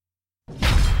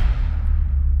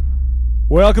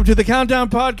Welcome to the Countdown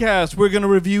Podcast. We're going to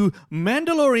review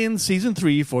Mandalorian Season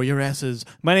 3 for your asses.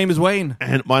 My name is Wayne.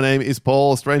 And my name is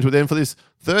Paul. Strange with them for this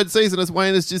third season, as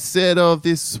Wayne has just said, of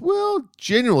this, well,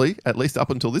 generally, at least up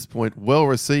until this point,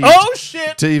 well-received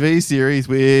TV series,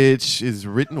 which is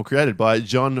written or created by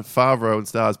Jon Favreau and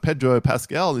stars Pedro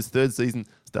Pascal. This third season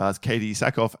stars Katie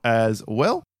Sackhoff as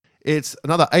well. It's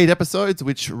another 8 episodes,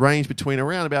 which range between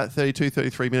around about 32,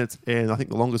 33 minutes, and I think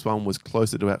the longest one was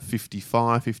closer to about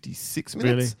 55, 56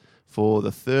 minutes for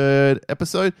the third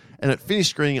episode. And it finished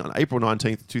screening on April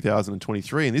 19th,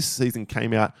 2023, and this season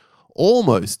came out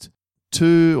almost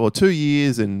 2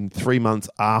 years and 3 months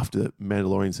after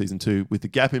Mandalorian Season 2, with the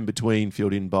gap in between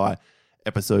filled in by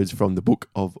episodes from the Book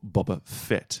of Boba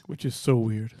Fett. Which is so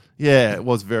weird. Yeah, it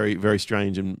was very, very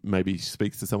strange and maybe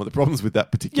speaks to some of the problems with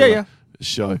that particular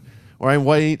show. All right,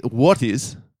 Wayne, what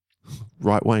is...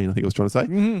 Right, Wayne, I think I was trying to say.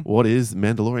 Mm-hmm. What is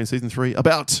Mandalorian Season 3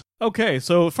 about? Okay,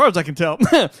 so as far as I can tell,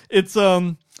 it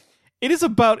is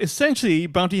about essentially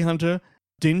bounty hunter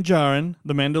Din Djarin,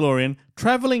 the Mandalorian,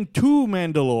 traveling to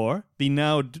Mandalore, the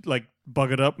now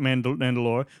buggered up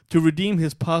Mandalore, to redeem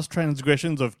his past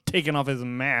transgressions of taking off his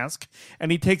mask,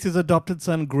 and he takes his adopted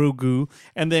son Grogu,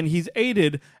 and then he's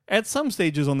aided at some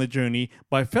stages on the journey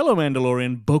by fellow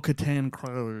Mandalorian Bo-Katan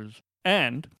Kryze.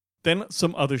 And then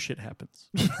some other shit happens,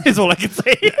 is all I can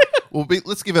say. Well,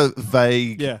 let's give a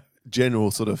vague,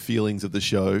 general sort of feelings of the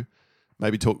show.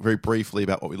 Maybe talk very briefly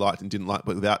about what we liked and didn't like,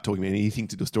 but without talking about anything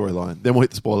to the storyline. Then we'll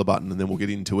hit the spoiler button, and then we'll get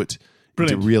into it.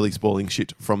 Brilliant. Into really spoiling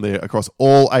shit from there across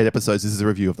all 8 episodes. This is a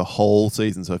review of the whole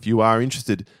season. So if you are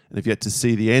interested and if you yet to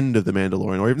see the end of The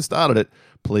Mandalorian or even started it,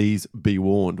 please be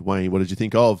warned. Wayne, what did you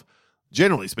think of,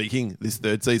 generally speaking, this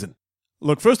third season?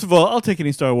 Look, first of all, I'll take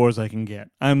any Star Wars I can get.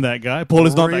 I'm that guy. Paul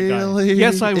is not that guy.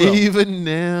 Yes, I will. Even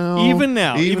now? Even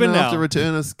after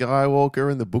Return of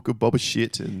Skywalker and the Book of Boba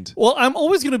Shit and... Well, I'm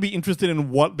always going to be interested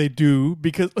in what they do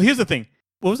because... Here's the thing.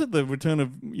 What was it? The Return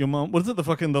of your mom? What is it? The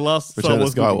last Return Star Wars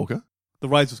of Skywalker? Movie? The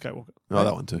Rise of Skywalker. Oh, right?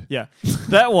 That one too. Yeah.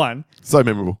 That one. So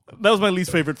memorable. That was my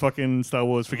least favorite fucking Star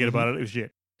Wars. Forget about it. It was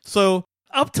shit. So,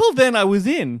 up till then, I was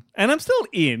in. And I'm still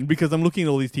in because I'm looking at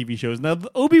all these TV shows. Now, the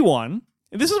Obi-Wan...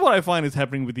 And this is what I find is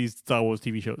happening with these Star Wars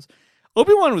TV shows.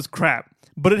 Obi-Wan was crap,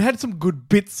 but it had some good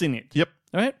bits in it. Yep.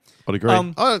 All right? I'd agree.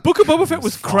 Book of Boba Fett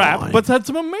was crap, but had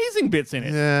some amazing bits in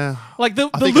it. Yeah. Like the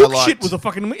Luke shit was a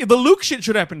fucking... The Luke shit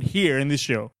should happen here in this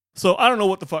show. So I don't know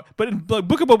what the fuck. But in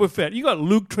Book of Boba Fett, you got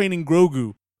Luke training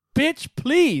Grogu. Bitch,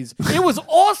 please. It was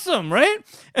awesome, right?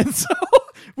 And so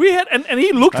we had... And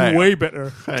he looked way better.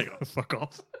 Fuck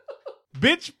off.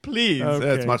 Bitch, please. Okay,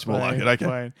 that's much more like it. Okay.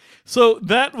 Fine. So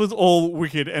that was all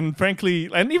wicked. And frankly,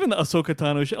 and even the Ahsoka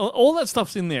Tano shit, all that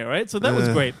stuff's in there, right? So that was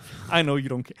great. I know you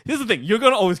don't care. Here's the thing. You're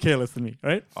going to always care less than me,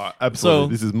 right? Absolutely. So,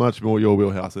 this is much more your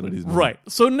wheelhouse than it is mine. Right.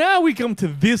 So now we come to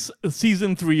this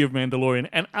Season 3 of Mandalorian.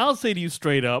 And I'll say to you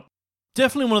straight up,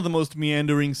 definitely one of the most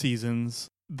meandering seasons.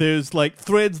 There's like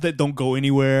threads that don't go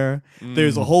anywhere.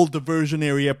 There's a whole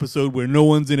diversionary episode where no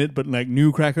one's in it but like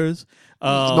new crackers.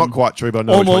 It's not quite true, but I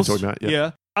know what you're talking about.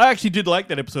 Yeah. I actually did like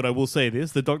that episode, I will say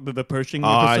this. The Pershing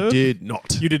episode. I did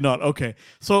not. You did not? Okay.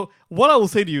 So what I will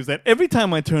say to you is that every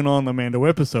time I turn on the Mando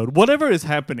episode, whatever is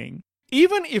happening,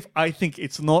 even if I think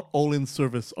it's not all in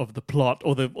service of the plot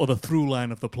or the through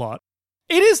line of the plot,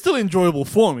 it is still enjoyable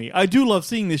for me. I do love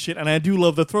seeing this shit, and I do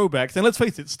love the throwbacks. And let's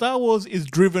face it, Star Wars is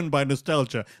driven by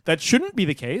nostalgia. That shouldn't be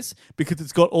the case, because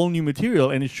it's got all new material,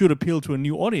 and it should appeal to a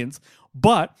new audience.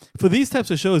 But for these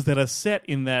types of shows that are set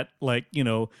in that, like, you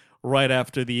know, right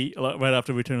after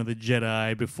Return of the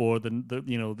Jedi, before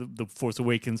the Force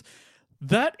Awakens,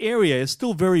 that area is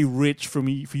still very rich for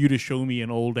you to show me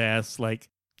an old ass like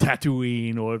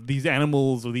Tatooine or these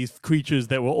animals or these creatures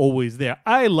that were always there.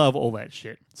 I love all that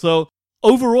shit. So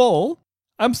overall,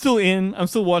 I'm still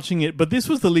watching it, but this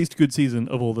was the least good season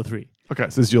of all the 3. Okay,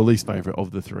 so this is your least favorite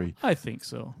of the 3. I think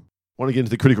so. Want to get into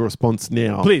the critical response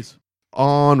now? Please.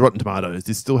 On Rotten Tomatoes,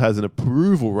 this still has an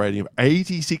approval rating of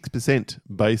 86%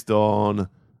 based on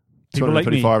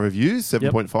 225 reviews,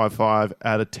 7.55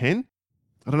 out of 10.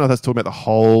 I don't know if that's talking about the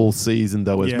whole season,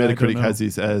 though, as Metacritic has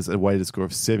this as a weighted score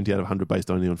of 70 out of 100 based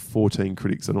only on 14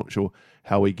 critics. I'm not sure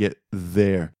how we get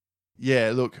there.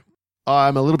 Yeah, look,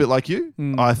 I'm a little bit like you.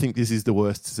 I think this is the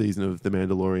worst season of The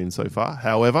Mandalorian so far.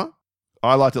 However,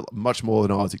 I liked it much more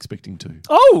than I was expecting to.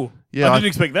 Oh! Yeah, I didn't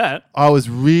expect that. I was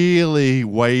really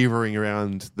wavering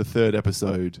around the third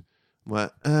episode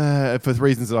for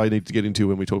reasons that I need to get into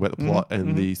when we talk about the plot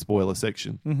and the spoiler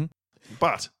section. Mm-hmm.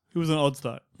 But... It was an odd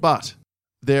start. But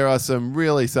there are some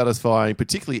really satisfying,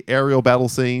 particularly aerial battle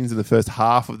scenes in the first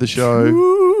half of the show.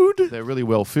 Dude. They're really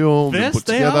well filmed and put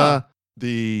together.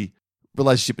 The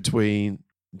relationship between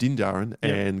Din Djarin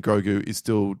and Grogu is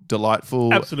still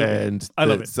delightful. Absolutely. And I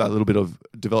love there's a little bit of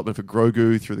development for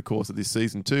Grogu through the course of this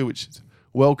season too, which is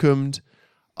welcomed.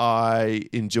 I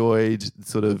enjoyed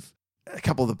sort of a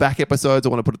couple of the back episodes, I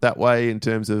want to put it that way, in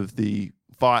terms of the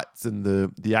fights and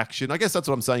the action. I guess that's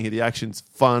what I'm saying here. The action's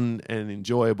fun and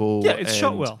enjoyable. Yeah, it's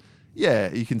shot well.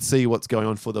 Yeah, you can see what's going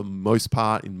on for the most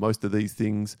part in most of these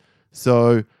things.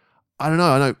 So, I don't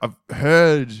know. I know I've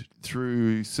heard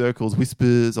through circles,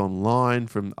 whispers online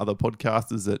from other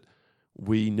podcasters that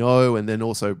we know, and then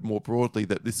also more broadly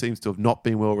that this seems to have not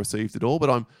been well received at all. But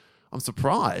I'm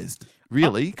surprised,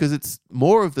 really, because it's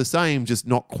more of the same, just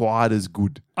not quite as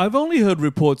good. I've only heard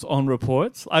reports on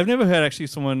reports. I've never heard actually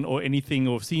someone or anything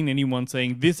or seen anyone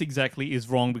saying this exactly is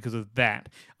wrong because of that.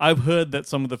 I've heard that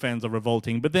some of the fans are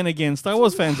revolting, but then again, Star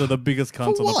Wars fans are the biggest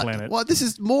cunts on the planet. Well, this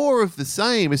is more of the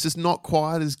same. It's just not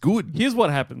quite as good. Here's what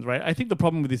happens, right? I think the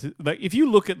problem with this is, like, if you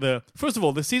look at first of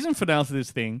all, the season finale to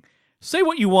this thing, say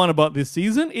what you want about this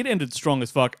season, it ended strong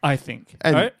as fuck, I think.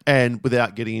 And, right? and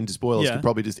without getting into spoilers, could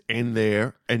probably just end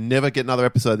there and never get another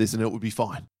episode of this and it would be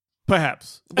fine.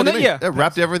 Perhaps. What do you mean? They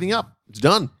wrapped everything up. It's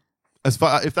done.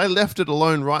 If they left it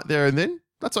alone right there and then,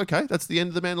 that's okay. That's the end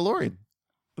of The Mandalorian.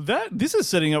 This is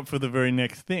setting up for the very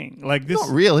next thing. Like this, not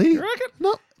really. You reckon?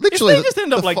 No, literally. If they just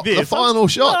end up like this, the final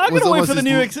shot. I'm going to wait for the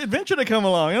new adventure to come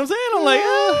along. You know what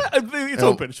I'm saying? I'm like, it's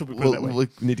open. Should we put it that way?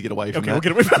 We need to get away from that. Okay, we'll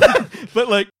get away from that. But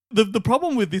like, the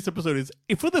problem with this episode is,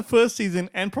 if for the first season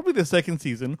and probably the second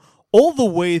season, all the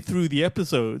way through the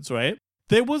episodes, right,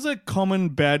 there was a common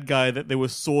bad guy that they were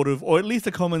sort of, or at least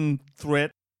a common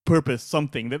threat, purpose,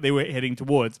 something that they were heading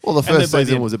towards. Well, the first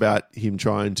season was about him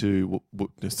trying to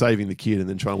saving the kid and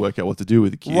then trying to work out what to do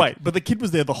with the kid. Right, but the kid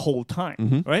was there the whole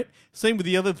time, right? Same with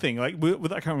the other thing. Like, I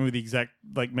can't remember the exact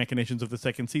like machinations of the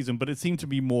second season, but it seemed to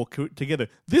be more together.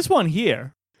 This one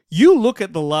here, you look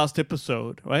at the last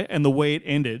episode, right, and the way it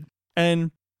ended,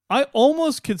 and I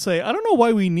almost could say, I don't know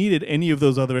why we needed any of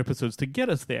those other episodes to get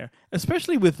us there,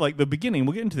 especially with like the beginning.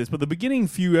 We'll get into this, but the beginning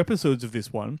few episodes of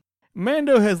this one,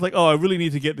 Mando has like, oh, I really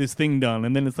need to get this thing done.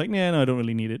 And then it's like, nah, no, I don't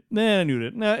really need it. Nah, I need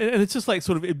it. Nah, and it's just like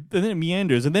sort of, and then it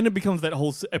meanders. And then it becomes that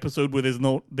whole episode where there's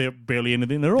barely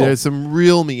anything at all. There's some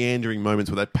real meandering moments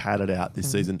where they padded out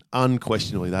this season.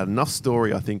 Unquestionably. They had enough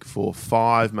story, I think, for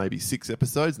 5, maybe 6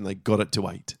 episodes, and they got it to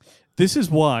 8. This is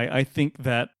why I think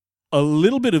that a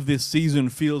little bit of this season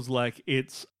feels like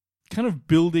it's kind of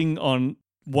building on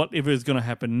whatever is going to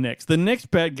happen next. The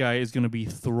next bad guy is going to be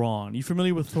Thrawn. You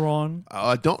familiar with Thrawn?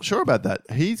 I'm not sure about that.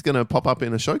 He's going to pop up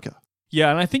in Ahsoka.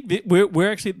 Yeah, and I think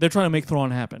that they're trying to make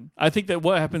Thrawn happen. I think that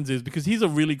what happens is, because he's a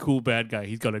really cool bad guy,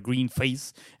 he's got a green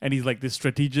face, and he's like this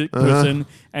strategic person,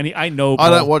 and I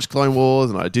don't watch Clone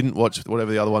Wars, and I didn't watch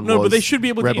whatever the other one was. No, but they should be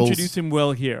able Rebels. to introduce him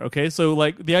well here, okay? So,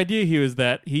 like, the idea here is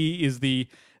that he is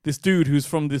this dude who's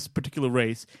from this particular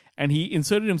race, and he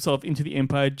inserted himself into the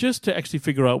Empire just to actually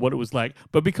figure out what it was like.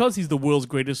 But because he's the world's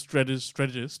greatest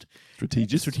strategist,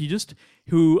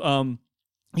 who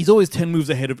he's always 10 moves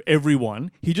ahead of everyone,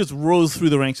 he just rose through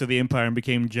the ranks of the Empire and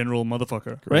became General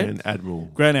Motherfucker, right?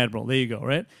 Grand Admiral, there you go,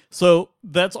 right? So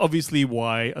that's obviously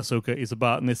why Ahsoka is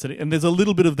about in this setting. And there's a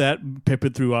little bit of that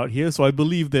peppered throughout here, so I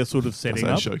believe they're sort of setting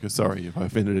up. Ahsoka, sorry if I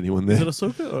offended anyone there. Is it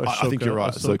Ahsoka or Ahsoka? I think you're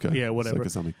right, Ahsoka. Yeah, whatever.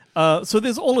 Ahsoka something. So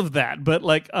there's all of that, but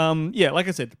like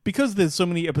I said, because there's so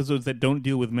many episodes that don't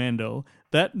deal with Mando,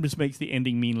 that just makes the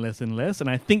ending mean less and less, and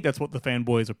I think that's what the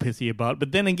fanboys are pissy about.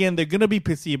 But then again, they're going to be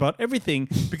pissy about everything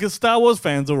because Star Wars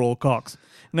fans are all cocks.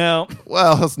 Now,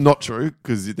 well, that's not true,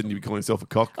 because then you'd be calling yourself a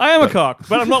cock. I am a cock,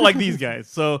 but I'm not like these guys.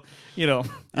 So, I don't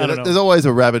know. There's always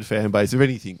a rabid fan base of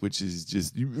anything, which is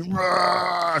just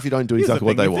if you don't do exactly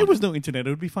what they want. If there was no internet, it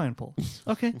would be fine, Paul.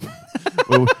 Okay.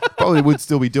 Well, probably would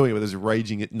still be doing it, but there's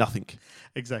raging at nothing.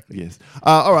 Exactly. Yes.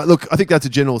 All right, look, I think that's a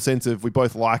general sense of we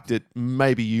both liked it.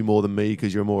 Maybe you more than me,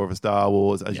 because you're more of a Star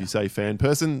Wars, as you say, fan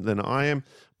person than I am.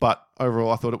 But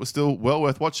overall, I thought it was still well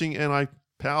worth watching, and I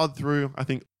powered through, I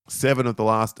think, 7 of the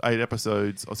last 8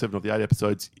 episodes, or 7 of the 8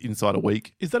 episodes inside a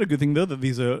week. Is that a good thing, though, that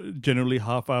these are generally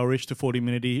half-hour-ish to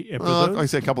 40-minute episodes? Like I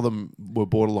said, a couple of them were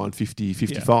borderline 50,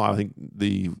 55. Yeah. I think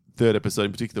the 3rd episode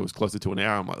in particular was closer to an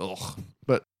hour. I'm like, ugh.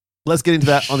 But let's get into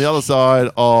that on the other side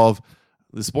of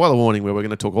the spoiler warning, where we're going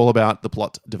to talk all about the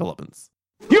plot developments.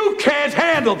 You can't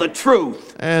handle the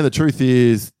truth! And the truth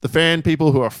is, the fan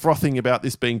people who are frothing about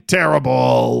this being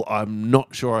terrible, I'm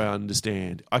not sure I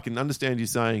understand. I can understand you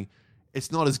saying, it's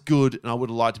not as good, and I would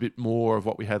have liked a bit more of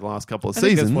what we had the last couple of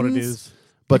seasons. That's what it is.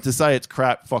 But to say it's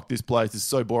crap, fuck this place, is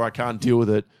so boring, I can't deal with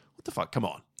it. What the fuck? Come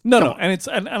on. No, and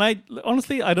I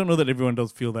honestly I don't know that everyone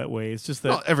does feel that way. It's just that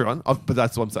Not everyone, but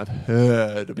that's what I'm saying. I've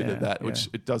heard a bit of that, which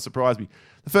it does surprise me.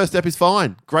 The first step is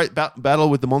fine. Great battle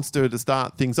with the monster to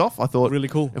start things off. I thought really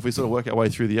cool. If we sort of work our way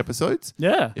through the episodes,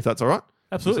 if that's all right,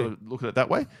 absolutely. Sort of look at it that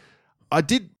way. I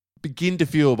did begin to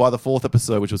feel by the fourth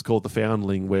episode, which was called The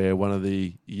Foundling, where one of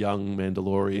the young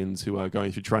Mandalorians who are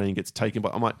going through training gets taken by...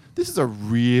 I'm like, this is a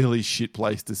really shit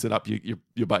place to set up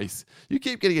your base. You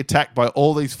keep getting attacked by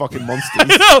all these fucking monsters.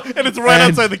 I know, and it's right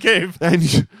outside the cave. And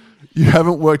you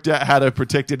haven't worked out how to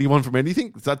protect anyone from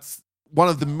anything. That's one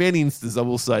of the many instances, I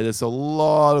will say. There's a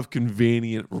lot of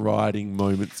convenient writing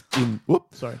moments in...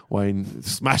 Wayne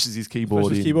smashes his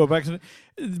keyboard in. Keyboard back.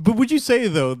 But would you say,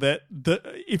 though, that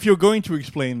if you're going to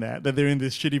explain that they're in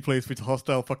this shitty place with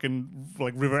hostile fucking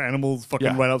like river animals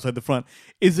fucking right outside the front,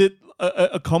 is it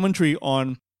a commentary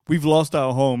on we've lost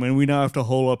our home and we now have to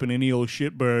hole up in any old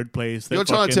shitbird place? You're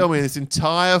trying to tell me in this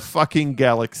entire fucking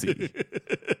galaxy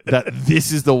that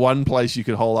this is the one place you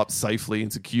can hole up safely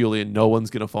and securely and no one's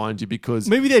going to find you because...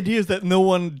 Maybe the idea is that no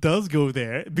one does go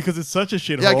there because it's such a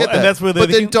shithole. Yeah, I get that. And that's where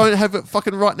but then don't have it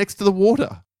fucking right next to the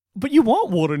water. But you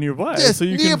want water nearby. Yes, so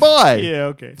you nearby. Yeah,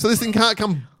 okay. So this thing can't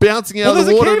come bouncing out of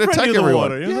the water and attack everyone.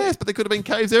 Water, yes, but there could have been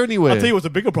caves there anywhere. I'll tell you what's a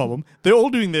bigger problem. They're all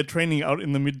doing their training out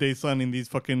in the midday sun in these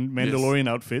fucking Mandalorian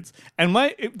outfits. And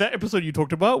that episode you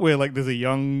talked about where like there's a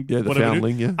young... the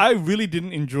foundling, I really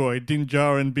didn't enjoy Din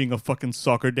Djarin being a fucking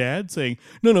soccer dad saying,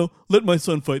 no, let my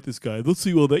son fight this guy. They'll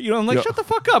see all that. I'm like, shut the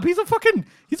fuck up. He's a fucking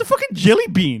jelly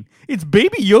bean. It's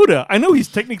baby Yoda. I know he's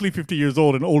technically 50 years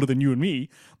old and older than you and me,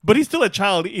 but he's still a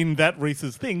child in that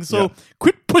racist thing. So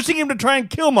quit pushing him to try and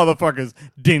kill motherfuckers,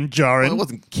 Din Djarin. Well, it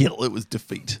wasn't kill, it was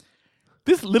defeat.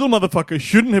 This little motherfucker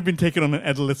shouldn't have been taken on an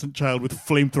adolescent child with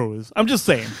flamethrowers. I'm just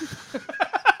saying.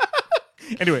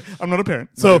 Anyway, I'm not a parent.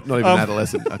 So not even an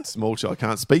adolescent. A small child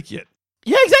can't speak yet.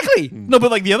 Yeah, exactly. No,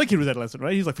 but like the other kid was adolescent,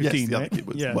 right? He's like 15, yes, the right? other kid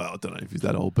was, yeah. Well, I don't know if he's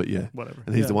that old, but yeah. Whatever.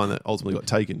 And he's the one that ultimately got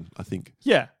taken, I think.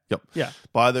 Yeah. Yep. Yeah.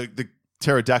 By the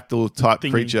pterodactyl type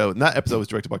Thingy. creature. And that episode was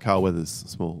directed by Carl Weathers.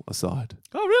 Small aside.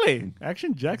 Oh, really?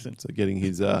 Action Jackson. So getting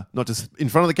his, not just in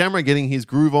front of the camera, getting his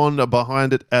groove on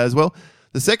behind it as well.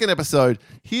 The second episode,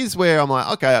 here's where I'm like,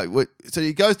 okay, so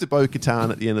he goes to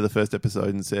Bo-Katan at the end of the first episode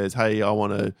and says, hey, I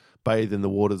want to bathe in the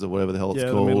waters or whatever the hell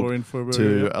it's called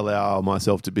to allow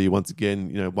myself to be once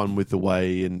again, one with the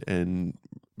way and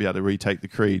be able to retake the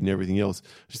creed and everything else.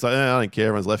 She's like, I don't care,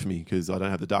 everyone's left me because I don't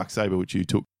have the dark saber which you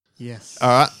took. Yes. All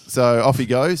right, so off he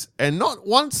goes. And not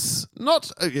once,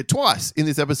 twice in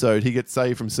this episode, he gets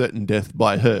saved from certain death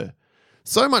by her.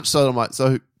 So much so, I'm like,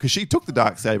 because she took the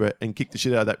darksaber and kicked the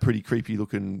shit out of that pretty creepy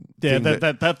looking thing.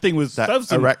 That thing was... That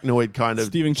arachnoid kind of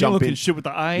Stephen King looking shit with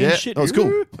the eye and shit. That was cool.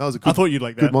 That was a I thought you'd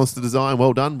like that. Good monster design.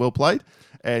 Well done. Well played.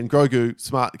 And Grogu,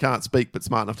 can't speak, but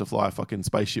smart enough to fly a fucking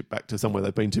spaceship back to somewhere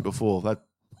they've been to before. That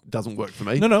doesn't work for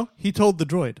me. No. He told the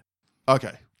droid.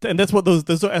 Okay. And that's what those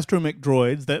are astromech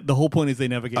droids. That the whole point is they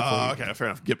navigate. Oh, okay, fair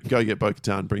enough. Go get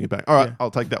Bo-Katan, bring it back. All right, I'll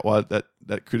take that one.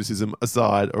 That criticism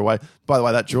aside or away. By the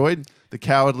way, that droid, the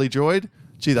cowardly droid,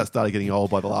 gee, that started getting old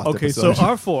by the last episode. Okay, so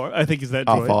R4, I think is that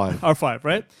droid. R5,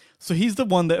 right? So he's the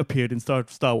one that appeared in Star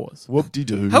Wars.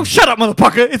 Whoop-de-doo. Oh, shut up,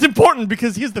 motherfucker! It's important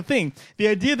because here's the thing: the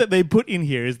idea that they put in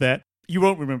here is that. You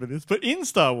won't remember this, but in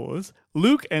Star Wars,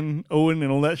 Luke and Owen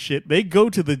and all that shit, they go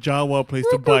to the Jawa place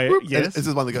to buy it. Yes. This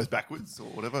is one that goes backwards or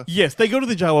whatever. Yes, they go to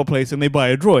the Jawa place and they buy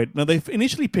a droid. Now, they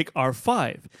initially pick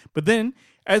R5, but then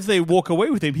as they walk away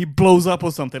with him, he blows up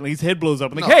or something. Like his head blows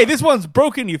up. And hey, this one's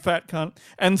broken, you fat cunt.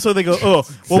 And so they go,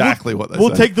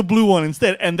 we'll take the blue one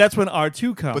instead. And that's when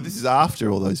R2 comes. But this is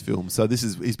after all those films. So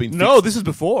he's been fixed. No, this is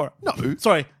before. No.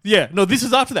 Sorry. Yeah, no, this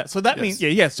is after that. So that means,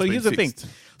 so here's the thing.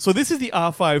 So this is the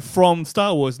R5 from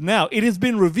Star Wars. Now, it has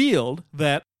been revealed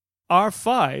that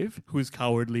R5, who is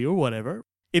cowardly or whatever,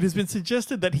 it has been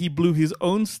suggested that he blew his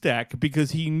own stack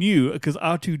because he knew, because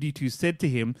R2-D2 said to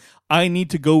him, I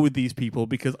need to go with these people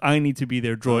because I need to be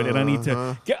their droid and I need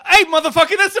to... Hey,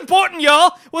 motherfucker, that's important,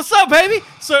 y'all! What's up, baby?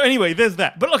 So anyway, there's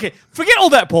that. But okay, forget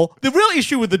all that, Paul. The real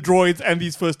issue with the droids and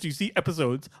these first two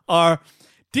episodes are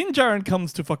Din Djarin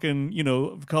comes to fucking,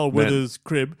 Carl Weathers'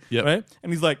 crib, right?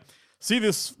 And he's like, see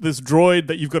this droid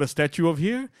that you've got a statue of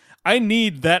here? I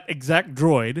need that exact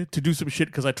droid to do some shit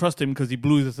because I trust him because he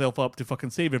blew himself up to fucking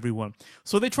save everyone.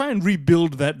 So they try and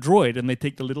rebuild that droid and they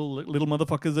take the little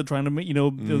motherfuckers that are trying to make, the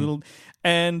little...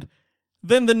 And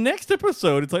then the next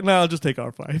episode, it's like, I'll just take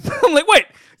R5. I'm like, wait,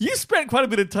 you spent quite a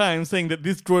bit of time saying that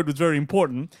this droid was very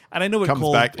important. And I know it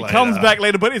comes back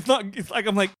later, but it's not... It's like,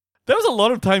 I'm like, there was a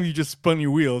lot of time you just spun your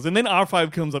wheels. And then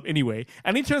R5 comes up anyway.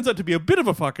 And he turns out to be a bit of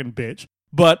a fucking bitch.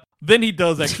 But then he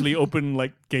does actually open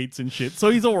like gates and shit. So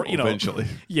he's all, Eventually.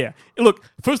 Yeah. Look,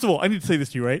 first of all, I need to say this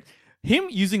to you, right? Him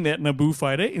using that Naboo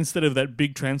fighter instead of that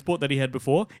big transport that he had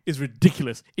before is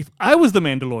ridiculous. If I was the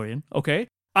Mandalorian, okay,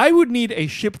 I would need a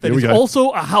ship that is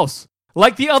also a house.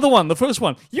 Like the other one, the first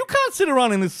one. You can't sit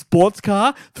around in this sports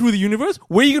car through the universe.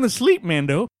 Where are you going to sleep,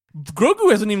 Mando?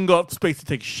 Grogu hasn't even got space to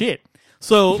take shit.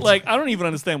 So, like, I don't even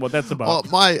understand what that's about. Well,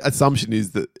 my assumption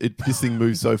is that this thing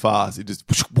moves so fast, it just,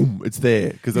 boom, it's there.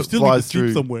 Because it still flies need to sleep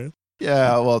through somewhere.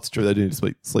 Yeah, well, it's true. They do need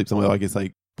to sleep somewhere. I guess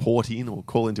they port in or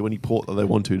call into any port that they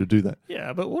want to do that.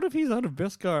 Yeah, but what if he's out of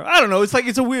Beskar? I don't know. It's like,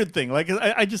 it's a weird thing. Like,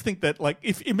 I just think that, like,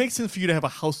 if it makes sense for you to have a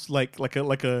house like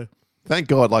a Thank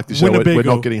God, like the show, we're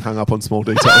not getting hung up on small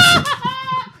details.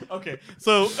 Okay,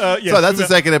 so so that's the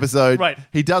second episode. Right,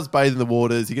 he does bathe in the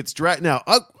waters. He gets dragged. Now,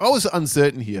 I was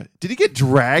uncertain here. Did he get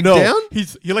dragged no, down?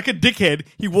 He's like a dickhead.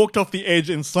 He walked off the edge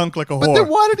and sunk like a whore. But then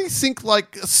why did he sink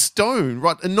like a stone,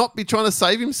 right, and not be trying to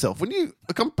save himself? When you,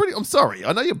 like, I'm sorry.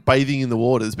 I know you're bathing in the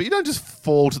waters, but you don't just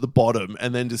fall to the bottom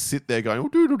and then just sit there going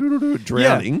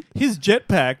drowning. Yeah, his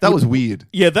jetpack. That was weird.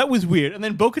 Yeah, that was weird. And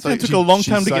then Bo-Katan took a long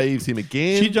time to get. She saves him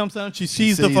again. She jumps down. She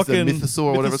sees the fucking mythosaur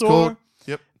or whatever it's called.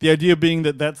 Yep. The idea being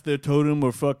that that's their totem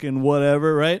or fucking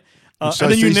whatever, right? And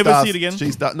then you never see it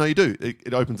again. No, you do.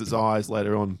 It opens its eyes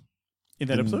later on. In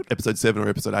that episode? Episode 7 or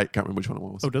episode 8. Can't remember which one it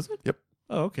was. Oh, does it? Yep.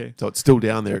 Oh, okay. So it's still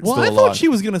down there. It's still alive. I thought she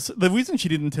was going to... The reason she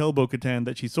didn't tell Bo-Katan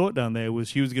that she saw it down there was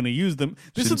she was going to use them...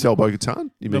 She didn't tell Bo-Katan?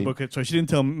 Sorry, she didn't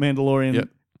tell Mandalorian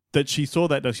that she saw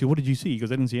that. She said, what did you see? He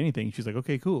goes, I didn't see anything. She's like,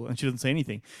 okay, cool. And she doesn't say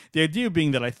anything. The idea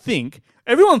being that I think...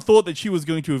 Everyone thought that she was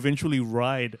going to eventually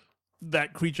ride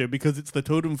that creature because it's the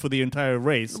totem for the entire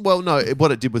race. Well, no,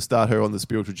 what it did was start her on the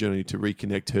spiritual journey to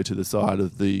reconnect her to the side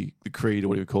of the creed, or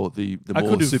what do you call it, the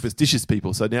more superstitious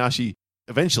people. So now she's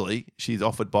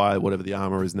offered by whatever the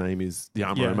armorer's name is, the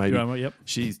armorer maybe. The armorer, yep.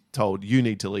 She's told, you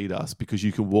need to lead us because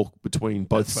you can walk between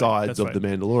both sides of the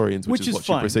Mandalorians, which is what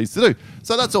she proceeds to do.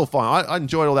 So that's all fine. I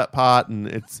enjoyed all that part, and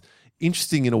it's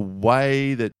interesting in a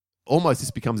way that almost this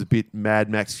becomes a bit Mad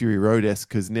Max Fury Road-esque,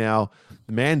 because now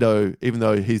Mando, even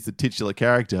though he's the titular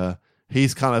character,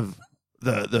 he's kind of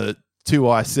the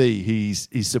 2IC.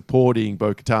 He's supporting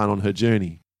Bo-Katan on her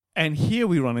journey. And here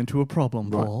we run into a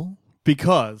problem, Paul,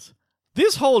 because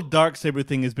this whole Darksaber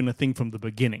thing has been a thing from the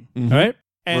beginning, right?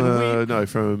 And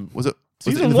was it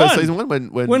Season one? Season 1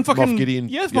 when fucking Moff Gideon...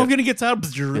 Yes, Moff Gideon gets out,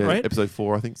 right? Episode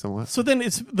 4, I think, something like that. So then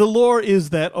the lore is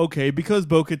that, okay, because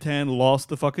Bo-Katan lost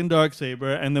the fucking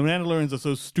Darksaber, and the Mandalorians are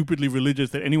so stupidly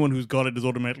religious that anyone who's got it is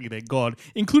automatically their god,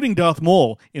 including Darth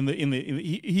Maul.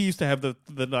 He used to have the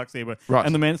Darksaber, right?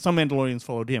 And some Mandalorians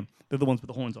followed him. They're the ones with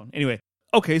the horns on. Anyway,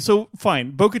 okay, so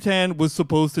fine. Bo-Katan was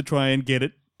supposed to try and get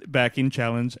it back in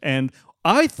challenge, and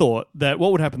I thought that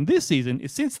what would happen this season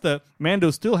is, since the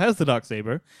Mando still has the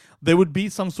Darksaber, there would be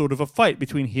some sort of a fight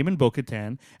between him and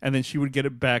Bo-Katan, and then she would get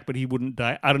it back, but he wouldn't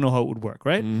die. I don't know how it would work,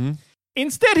 right? Mm-hmm.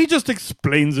 Instead, he just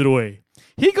explains it away.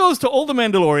 He goes to all the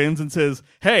Mandalorians and says,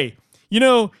 hey,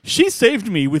 she saved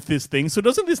me with this thing, so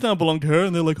doesn't this now belong to her?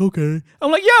 And they're like, okay.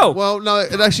 I'm like, yo! Well, no,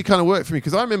 it actually kind of worked for me,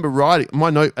 because I remember writing,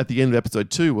 my note at the end of episode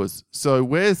 2 was, so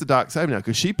where's the Darksaber now?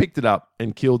 Because she picked it up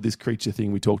and killed this creature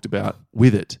thing we talked about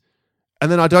with it.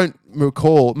 And then I don't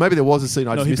recall. Maybe there was a scene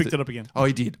I just missed. No, he picked it up again. Oh,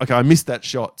 he did. Okay, I missed that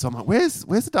shot. So I'm like, where's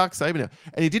the Darksaber now?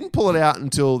 And he didn't pull it out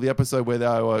until the episode where they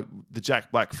were the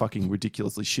Jack Black fucking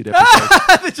ridiculously shit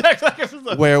episode. The Jack Black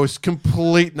episode. Where it was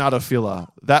complete and utter filler.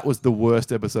 That was the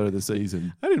worst episode of the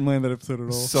season. I didn't mind that episode at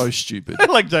all. So stupid. I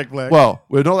like Jack Black. Well,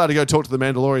 we're not allowed to go talk to the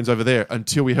Mandalorians over there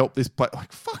until we help this place.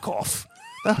 Like, fuck off.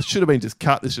 That should have been just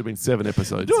cut. This should have been 7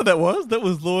 episodes. You know what that was? That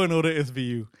was Law and Order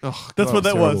SVU. Oh, that's what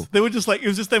that was. They were just like, it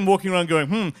was just them walking around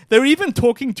going, They were even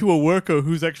talking to a worker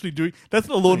who's actually doing, that's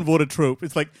the Law and Order trope.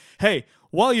 It's like, hey,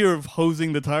 while you're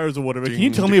hosing the tires or whatever, can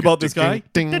you tell me about this guy?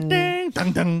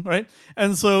 Right?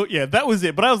 And so, yeah, that was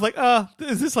it. But I was like,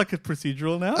 is this like a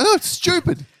procedural now? I know, it's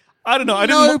stupid. I don't know.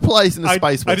 No place in the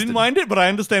space western. I didn't mind it, but I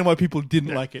understand why people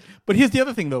didn't like it. But here's the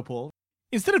other thing, though, Paul.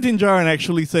 Instead of Din Djarin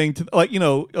actually saying,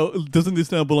 doesn't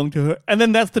this now belong to her? And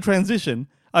then that's the transition.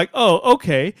 Like, oh,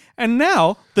 okay. And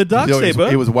now the Darksaber.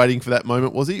 He was waiting for that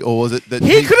moment, was he? Or was it that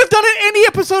he could have done it any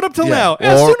episode up till now?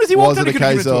 As soon as he walked out, he could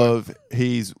have given it to her. Was it a case of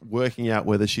he's working out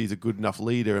whether she's a good enough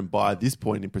leader, and by this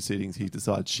point in proceedings, he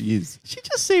decides she is? She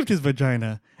just saved his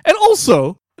vagina. And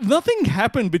also, nothing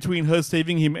happened between her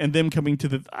saving him and them coming to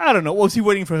the... I don't know. Was he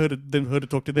waiting for her to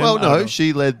talk to them? Well, no.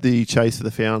 She led the chase for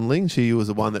the foundling. She was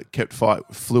the one that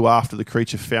flew after the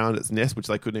creature found its nest, which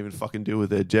they couldn't even fucking do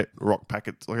with their jet rock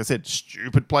packets. Like I said,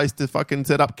 stupid place to fucking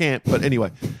set up camp. But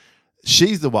anyway,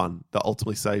 she's the one that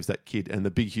ultimately saves that kid, and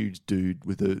the big, huge dude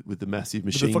with the massive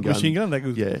machine gun. That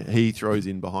goes, yeah, he throws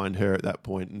in behind her at that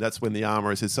point, and that's when the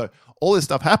armorer says, "So all this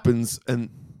stuff happens," and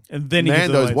then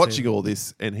Mando's watching all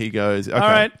this, and he goes, "Okay,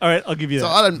 all right, I'll give you so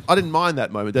that." I didn't mind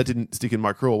that moment. That didn't stick in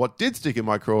my craw. What did stick in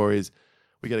my craw is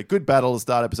we get a good battle to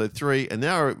start episode 3, and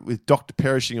now with Dr.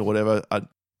 Perishing or whatever, a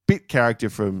bit character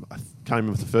from, I can't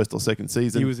remember the first or second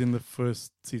season. He was in the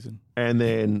first season. And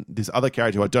then this other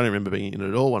character who I don't remember being in it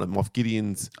at all, one of Moff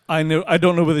Gideon's. I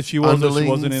don't know whether she was or she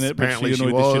wasn't in it, but she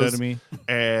annoyed the shit out of me.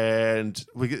 And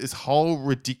we get this whole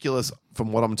ridiculous,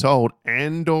 from what I'm told,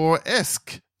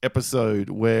 Andor-esque episode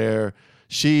where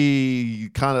she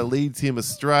kind of leads him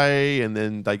astray, and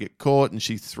then they get caught, and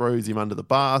she throws him under the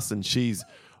bus, and she's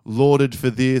lauded for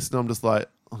this, and I'm just like,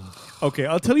 ugh. Okay,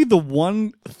 I'll tell you the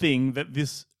one thing that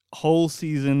this whole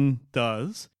season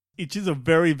does, which is a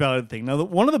very valid thing. Now,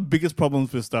 one of the biggest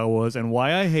problems with Star Wars, and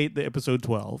why I hate the episode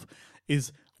 12,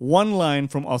 is one line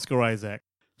from Oscar Isaac.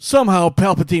 Somehow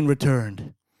Palpatine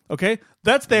returned. Okay?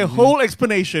 That's their whole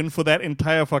explanation for that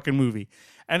entire fucking movie.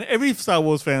 And every Star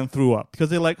Wars fan threw up,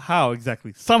 because they're like, how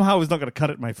exactly? Somehow is not going to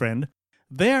cut it, my friend.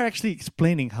 They are actually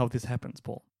explaining how this happens,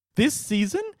 Paul. This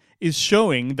season is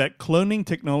showing that cloning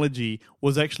technology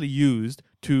was actually used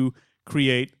to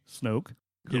create Snoke,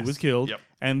 who was killed,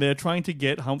 and they're trying to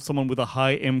get someone with a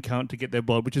high M count to get their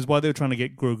blood, which is why they were trying to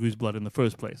get Grogu's blood in the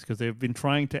first place, because they've been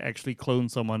trying to actually clone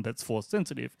someone that's Force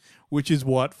sensitive, which is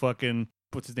what fucking,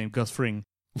 what's his name, Gus Fring.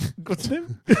 What's his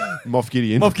name? Moff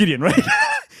Gideon. Moff Gideon, right?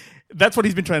 That's what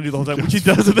he's been trying to do the whole time, which he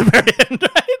does at the very end,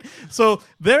 right? So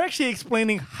they're actually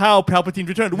explaining how Palpatine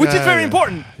returned, which is very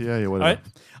important. Yeah, whatever. Right?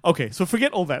 Okay, so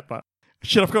forget all that part.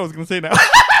 Shit, I forgot what I was going to say now.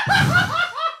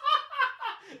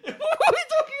 What are we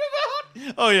talking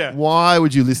about? Oh, yeah. Why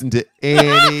would you listen to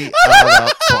any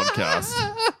other podcast?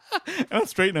 I'm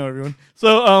straight now, everyone.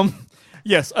 So,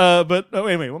 yes, but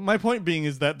anyway, my point being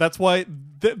is that's why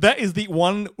that is the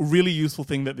one really useful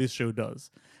thing that this show does.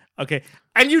 Okay,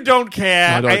 and you don't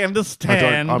care. I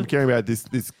understand. I'm caring about this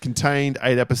contained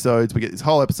 8 episodes. We get this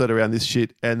whole episode around this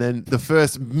shit, and then the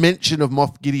first mention of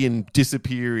Moff Gideon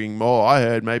disappearing. Oh, I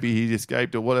heard maybe he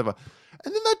escaped or whatever,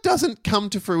 and then that doesn't come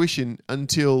to fruition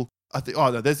until I think.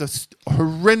 Oh no, there's a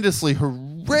horrendously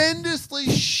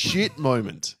shit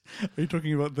moment. Are you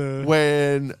talking about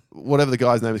when whatever the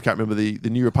guy's name is, can't remember, the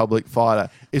New Republic fighter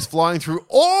is flying through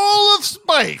all of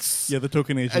space. Yeah, the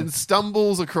token agent, and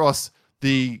stumbles across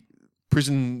the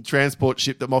prison transport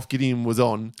ship that Moff Gideon was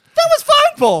on. That was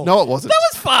fine, Paul. No, it wasn't. That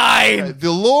was fine. Okay,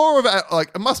 the law of,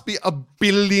 it must be a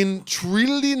billion,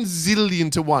 trillion,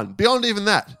 zillion to one. Beyond even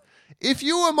that. If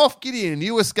you were Moff Gideon and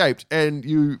you escaped and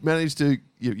you managed to,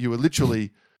 you were literally,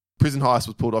 prison heist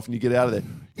was pulled off and you get out of there,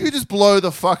 you just blow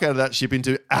the fuck out of that ship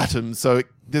into atoms so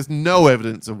there's no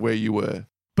evidence of where you were.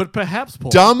 But perhaps, Paul.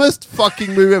 Dumbest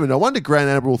fucking move ever. No wonder Grand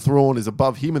Admiral Thrawn is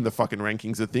above him in the fucking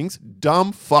rankings of things.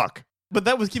 Dumb fuck. But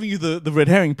that was giving you the red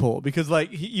herring, Paul, because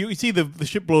you see the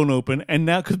ship blown open, and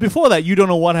now, because before that, you don't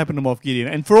know what happened to Moff Gideon,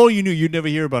 and for all you knew, you'd never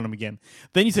hear about him again.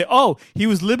 Then you say, oh, he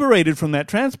was liberated from that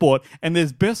transport, and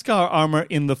there's Beskar armor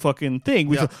in the fucking thing.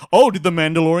 We say, oh, did the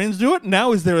Mandalorians do it?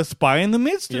 Now is there a spy in the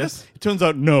midst? Yes. It turns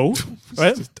out no,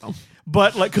 right? Just dumb.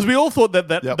 But because we all thought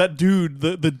that dude,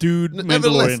 the dude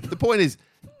Mandalorian. The point is,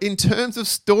 in terms of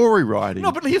story writing,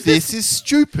 no, but this is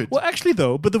stupid. Well, actually,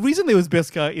 though, but the reason there was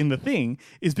Beskar in the thing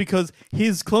is because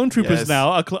his clone troopers now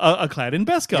are clad in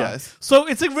Beskar. Yes. So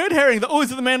it's a red herring.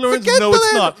 Is it the Mandalorians? Forget no,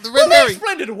 it's not. The red herring.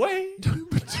 Explained it away.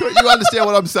 You understand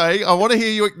what I'm saying? I want to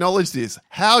hear you acknowledge this.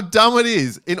 How dumb it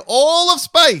is in all of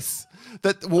space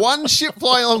that one ship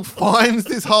flying along finds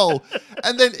this hole.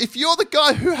 And then if you're the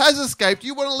guy who has escaped,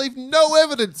 you want to leave no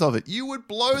evidence of it. You would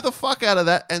blow the fuck out of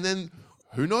that, and then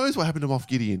who knows what happened to Moff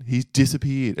Gideon? He's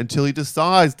disappeared until he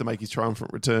decides to make his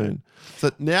triumphant return. So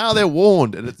now they're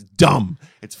warned, and it's dumb.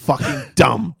 It's fucking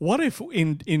dumb. What if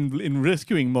in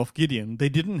rescuing Moff Gideon, they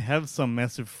didn't have some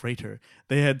massive freighter?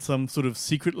 They had some sort of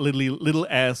secret little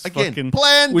ass Again, fucking...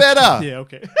 plan better. Yeah,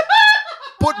 okay.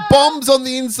 Put bombs on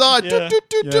the inside. Yeah,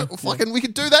 Fucking, we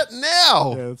could do that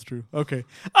now. Yeah, that's true. Okay.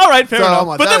 All right, fair enough.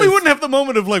 Like, but then we wouldn't have the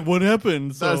moment of what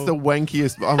happened. So. That's the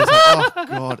wankiest. I was like, oh,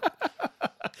 God.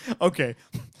 Okay.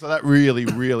 So that really,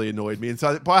 really annoyed me. And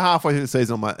so by halfway through the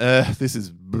season, I'm like, this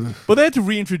is... But they had to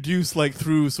reintroduce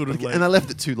through sort of And I left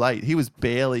it too late. He was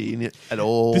barely in it at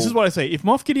all. This is what I say. If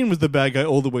Moff Gideon was the bad guy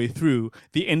all the way through,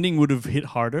 the ending would have hit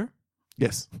harder.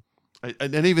 Yes.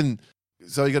 And even...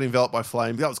 So he got enveloped by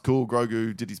flames. That was cool.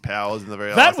 Grogu did his powers in the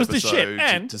very that last was episode the shit.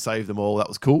 And to save them all. That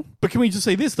was cool. But can we just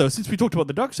say this, though? Since we talked about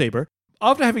the Darksaber,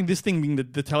 after having this thing being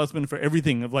the talisman for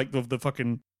everything of the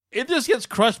fucking... It just gets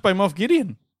crushed by Moff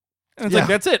Gideon. And it's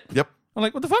that's it. Yep. I'm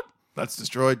like, what the fuck? That's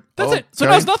destroyed. That's it. So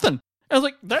now it's nothing. I was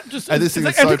like, that just. And this thing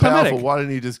is so powerful. Why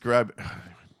didn't you just grab?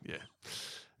 Yeah.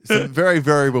 Some very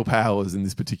variable powers in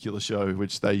this particular show,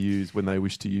 which they use when they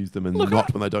wish to use them and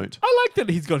not when they don't. I like that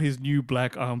he's got his new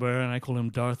black armor, and I call him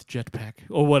Darth Jetpack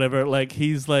or whatever. Like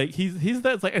he's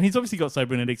that's like, and he's obviously got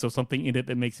cybernetics or something in it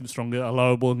that makes him stronger,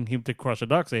 allowable him to crush a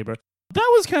Darksaber. That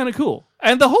was kind of cool.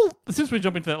 And the whole, since we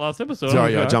jump into that last episode.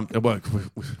 Sorry, I jumped. Well,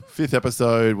 fifth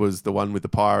episode was the one with the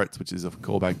pirates, which is a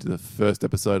callback to the first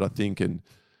episode, I think, and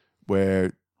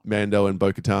where Mando and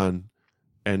Bo-Katan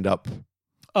end up.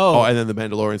 Oh, and then the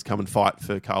Mandalorians come and fight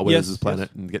for Carl Weathers' planet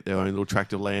and get their own little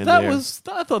tract of land there. I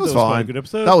thought that was quite a good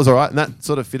episode. That was all right. And that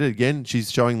sort of fitted again. She's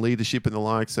showing leadership and the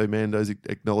like, so Mando's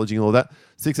acknowledging all that.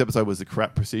 Sixth episode was the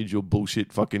crap procedural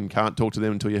bullshit, fucking can't talk to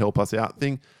them until you help us out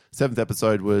thing. Seventh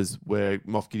episode was where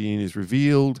Moff Gideon is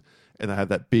revealed and they have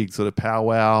that big sort of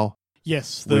powwow.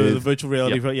 Yes, the virtual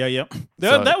reality. Yep.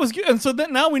 That was good. And so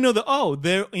now we know that,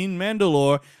 they're in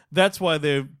Mandalore. That's why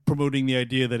they're promoting the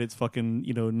idea that it's fucking,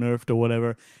 nerfed or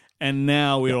whatever. And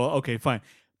now we're all, okay, fine.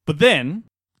 But then,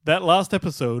 that last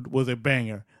episode was a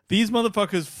banger. These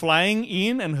motherfuckers flying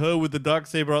in and her with the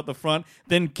Darksaber out the front,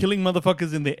 then killing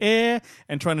motherfuckers in the air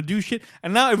and trying to do shit.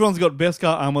 And now everyone's got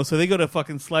Beskar armor, so they got to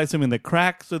fucking slice them in the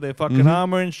cracks of their fucking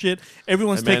armor and shit.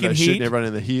 Everyone's taking heat. Shooting everyone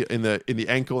in the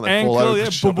ankle and they fall over,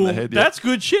 shot in the head. That's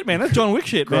good shit, man. That's John Wick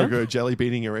shit, man. Grogu jelly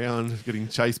beating around, getting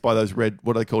chased by those red,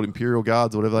 what are they called, Imperial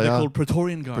Guards or whatever they are? They're called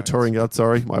Praetorian Guards. Praetorian Guards,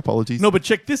 sorry. My apologies. No, but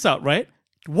check this out, right?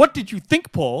 What did you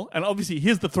think, Paul? And obviously,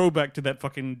 here's the throwback to that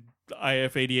fucking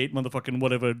IF-88 motherfucking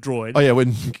whatever droid. Oh, yeah,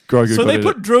 when Grogu So they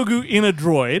put Grogu in a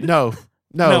droid. No.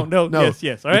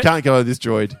 Yes. All right? You can't go on this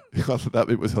droid. I thought that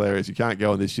bit was hilarious. You can't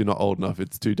go on this. You're not old enough.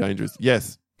 It's too dangerous.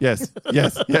 Yes. And So you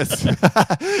thought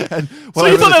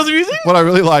that was amusing? What I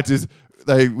really liked is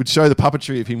they would show the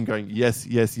puppetry of him going, yes,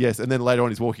 and then later on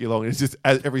he's walking along and it's just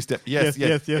at every step, yes.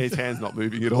 His hand's not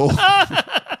moving at all.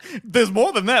 There's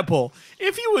more than that, Paul.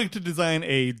 If you were to design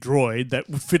a droid that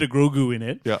would fit a Grogu in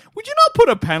it, yeah. Would you not put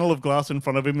a panel of glass in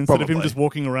front of him instead of him just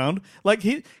walking around? Like,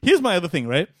 here's my other thing,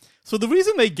 right? So the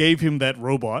reason they gave him that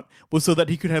robot was so that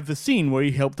he could have the scene where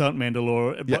he helped out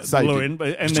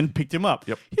Mandalorian and then picked him up.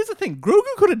 Yep. Here's the thing. Grogu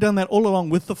could have done that all along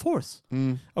with the Force.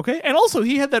 Okay? And also,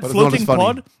 he had that floating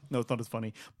pod. No, it's not as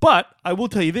funny. But I will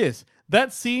tell you this.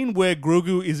 That scene where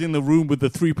Grogu is in the room with the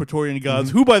 3 Praetorian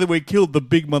Guards, who, by the way, killed the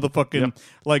big motherfucking,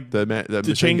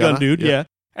 the chain gun dude, yeah.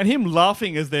 And him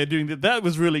laughing as they're doing that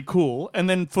was really cool. And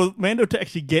then for Mando to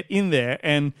actually get in there,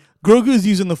 and Grogu's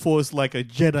using the Force like a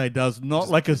Jedi does, not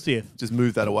like a Sith. Just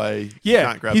move that away. Yeah,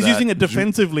 can't grab he's that. Using it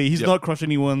defensively. He's not crushing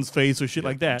anyone's face or shit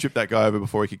like that. Chip that guy over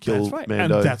before he could kill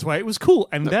Mando. And that's why it was cool.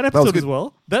 And that episode as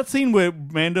well, that scene where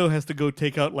Mando has to go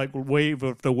take out like wave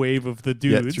of the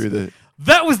dudes.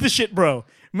 That was the shit, bro.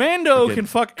 Mando can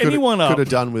fuck anyone up. Could have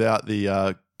done without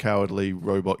the cowardly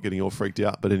robot getting all freaked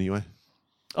out, but anyway.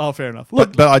 Oh, fair enough.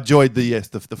 Look, but I enjoyed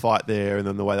the fight there, and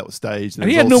then the way that was staged. And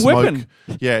he had no weapon.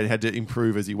 Yeah, and had to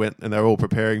improve as he went, and they were all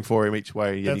preparing for him each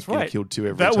way. And he killed 2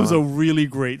 every time. That was a really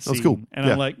great scene. That was cool. And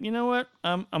I'm like, you know what?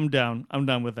 I'm down. I'm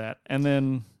done with that. And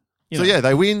then,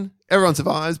 they win. Everyone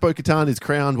survives. Bo-Katan is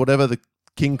crowned, whatever, the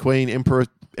king, queen,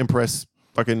 empress,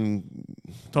 fucking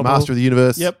master of the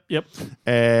universe. Yep.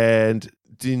 And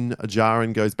Din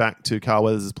Djarin goes back to Carl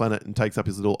Weathers' planet and takes up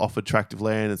his little offered tract of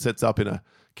land and sets up in a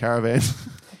caravan.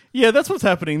 Yeah, that's what's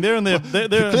happening. They're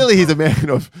clearly he's a man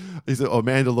of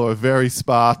Mandalore, very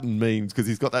Spartan means because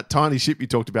he's got that tiny ship you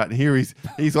talked about, and here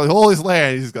he's got all this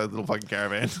land. He's got a little fucking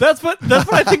caravan. That's what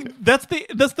I think. That's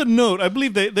the note. I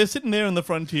believe they're sitting there on the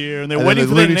frontier and they're waiting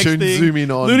for their next thing.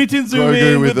 Looney Tunes zoom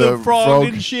in with the frog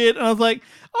and shit, and I was like,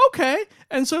 okay.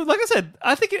 And so, like I said,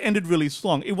 I think it ended really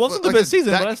strong. It wasn't the best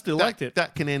season, but I still liked it.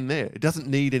 That can end there. It doesn't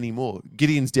need any more.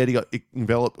 Gideon's dead. He got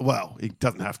enveloped. Well, it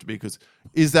doesn't have to be because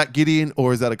is that Gideon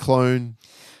or is that a clone?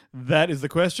 That is the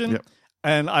question. Yep.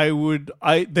 And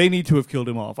they need to have killed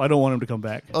him off. I don't want him to come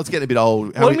back. Well, it's getting a bit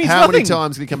old. How many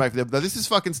times can he come back from the dead? This is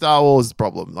fucking Star Wars'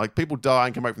 problem. Like, people die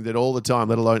and come back from the dead all the time,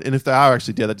 let alone, and if they are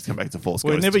actually dead, they just come back as a Force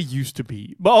ghost. It never used to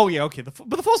be. But, okay.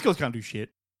 But the Force ghosts can't do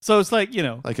shit. So it's like,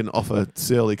 They can offer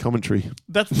surly commentary.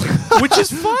 Which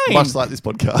is fine. Much like this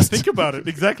podcast. Think about it.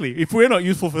 Exactly. If we're not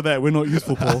useful for that, we're not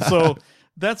useful, Paul. So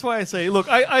that's why I say, look,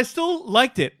 I still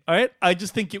liked it. All right. I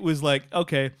just think it was like,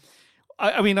 okay.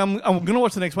 I mean, I'm going to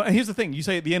watch the next one. And here's the thing. You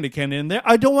say at the end it can end there.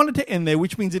 I don't want it to end there,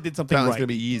 which means it did something right. It's going to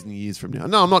be years and years from now.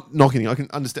 No, I'm not knocking it. I can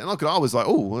understand. Look, I was like,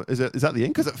 oh, is that the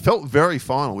end? Because it felt very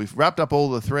final. We've wrapped up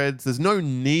all the threads. There's no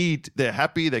need. They're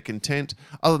happy. They're content.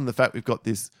 Other than the fact we've got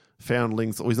this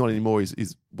foundlings, or he's not anymore.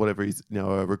 He's whatever. He's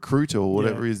now a recruit or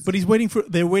whatever. Yeah. But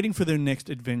they're waiting for their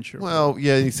next adventure. Well,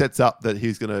 yeah, he sets up that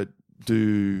he's going to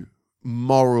do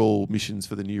moral missions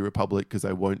for the New Republic because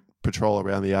they won't patrol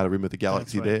around the outer rim of the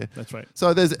galaxy there. That's right.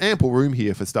 So there's ample room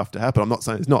here for stuff to happen. I'm not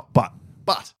saying it's not, but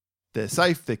they're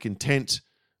safe, they're content.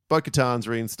 Bo-Katan's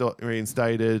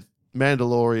reinstated.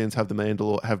 Mandalorians have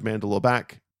Mandalore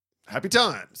back. Happy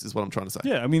times is what I'm trying to say.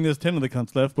 Yeah, I mean, there's 10 of the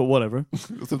cunts left, but whatever. It's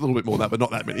a little bit more than that, but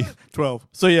not that many. 12.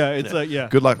 So yeah, it's yeah.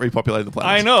 Good luck repopulating the planet.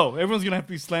 I know. Everyone's going to have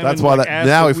to be slammed. That's why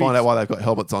now we find out why they've got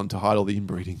helmets on to hide all the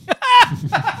inbreeding.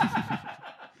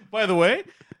 By the way,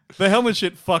 the helmet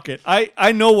shit, fuck it.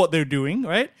 I know what they're doing,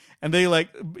 right? And they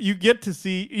you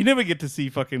never get to see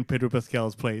fucking Pedro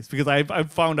Pascal's place because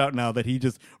I've found out now that he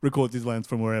just records his lines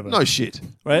from wherever. No shit.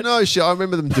 Right? No shit. I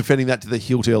remember them defending that to the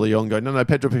hilt early on, going, no,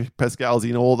 Pedro Pascal's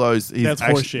in all those. That's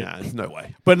horseshit. Nah, there's no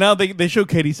way. But now they show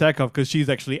Katie Sackhoff because she's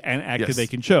actually an actor Yes. they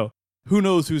can show. Who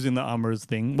knows who's in the armors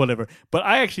thing, whatever. But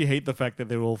I actually hate the fact that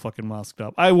they're all fucking masked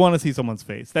up. I want to see someone's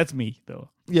face. That's me, though.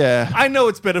 Yeah. I know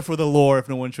it's better for the lore if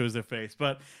no one shows their face,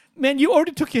 but man, you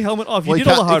already took your helmet off. You did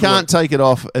all the hard work. He work. can't take it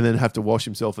off and then have to wash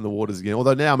himself in the waters again.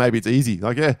 Although now maybe it's easy.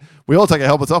 Like, yeah, we all take our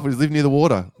helmets off. We just live near the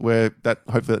water where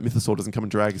hopefully that mythosaur doesn't come and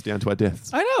drag us down to our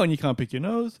deaths. I know, and you can't pick your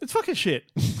nose. It's fucking shit.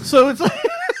 So it's like...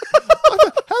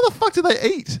 How the fuck do they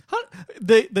eat?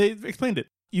 They explained it.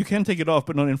 You can take it off,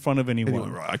 but not in front of anyone.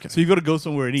 Right, okay. So you've got to go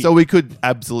somewhere and eat. So we could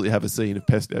absolutely have a scene of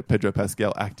Pedro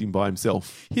Pascal acting by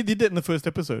himself. He did that in the first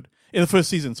episode. In the first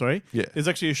season, sorry. Yeah. There's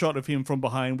actually a shot of him from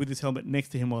behind with his helmet next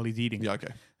to him while he's eating. Yeah, okay.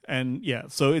 And yeah,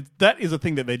 so that is a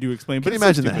thing that they do explain. Can you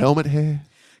imagine the helmet hair?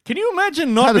 Can you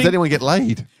imagine not How does anyone get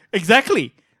laid?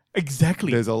 Exactly.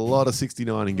 There's a lot of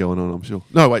 69ing going on, I'm sure.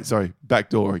 No, wait, sorry.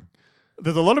 Backdooring.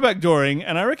 There's a lot of backdooring,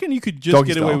 and I reckon you could just Doggy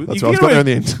get style. away with... That's what I was going in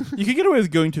the end. You could get away with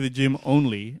going to the gym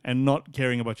only and not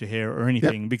caring about your hair or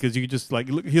anything because you could just look,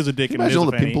 here's a dick Can you and imagine here's all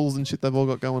a the fanny. pimples and shit they've all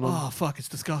got going on? Oh, fuck, it's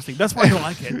disgusting. That's why I don't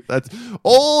like it. That's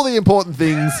all the important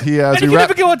things here as And you we can wrap.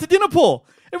 never go out to dinner, Paul.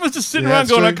 Everyone's just sitting Yeah, around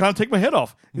that's going, true. I can't take my head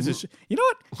off. You know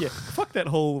what? Yeah, fuck that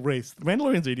whole race. The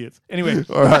Mandalorians are idiots. Anyway.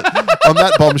 All right. On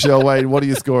that bombshell, Wayne, what are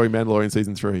you scoring Mandalorian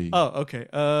Season 3? Oh, okay.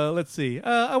 Let's see.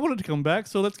 I wanted to come back,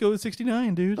 so let's go with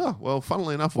 69, dude. Oh, well,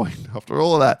 funnily enough, Wayne, after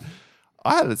all of that,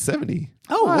 I had it at 70.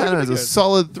 Oh, I had really it as a good.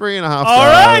 solid 3.5 stars.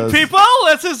 All right, people.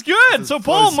 That's as good. So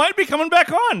Paul might be coming back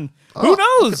on. Who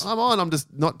knows? I'm on. I'm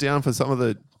just not down for some of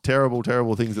the terrible,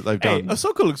 terrible things that they've Hey, done.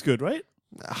 Ahsoka looks good, right?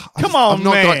 I've not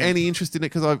got any interest in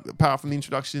it because apart from the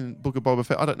introduction in Book of Boba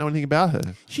Fett, I don't know anything about her.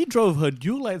 She drove her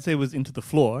dual lightsabers into the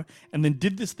floor and then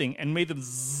did this thing and made them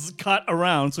cut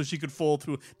around so she could fall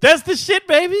through. That's the shit,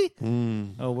 baby.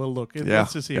 Oh, well, look.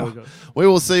 Let's just see how it goes. We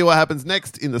will see what happens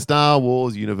next in the Star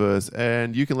Wars universe.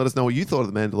 And you can let us know what you thought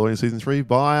of The Mandalorian Season 3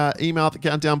 via email at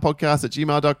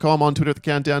thecountdownpodcast@gmail.com, on Twitter at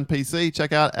thecountdownpc.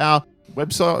 Check out our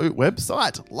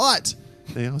website, Light.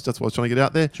 Yeah, that's what I was trying to get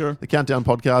out there. Sure.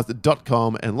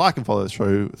 Thecountdownpodcast.com, and like and follow the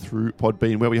show through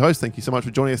Podbean, where we host. Thank you so much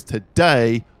for joining us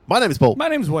today. My name is Paul. My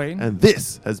name's Wayne. And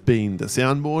this has been The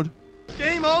Soundboard.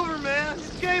 Game over, man.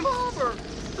 It's game over.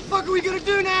 What the fuck are we gonna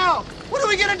do now? What are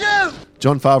we gonna do?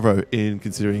 John Favreau in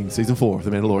considering Season 4 of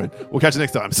The Mandalorian. We'll catch you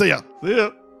next time. See ya. See ya.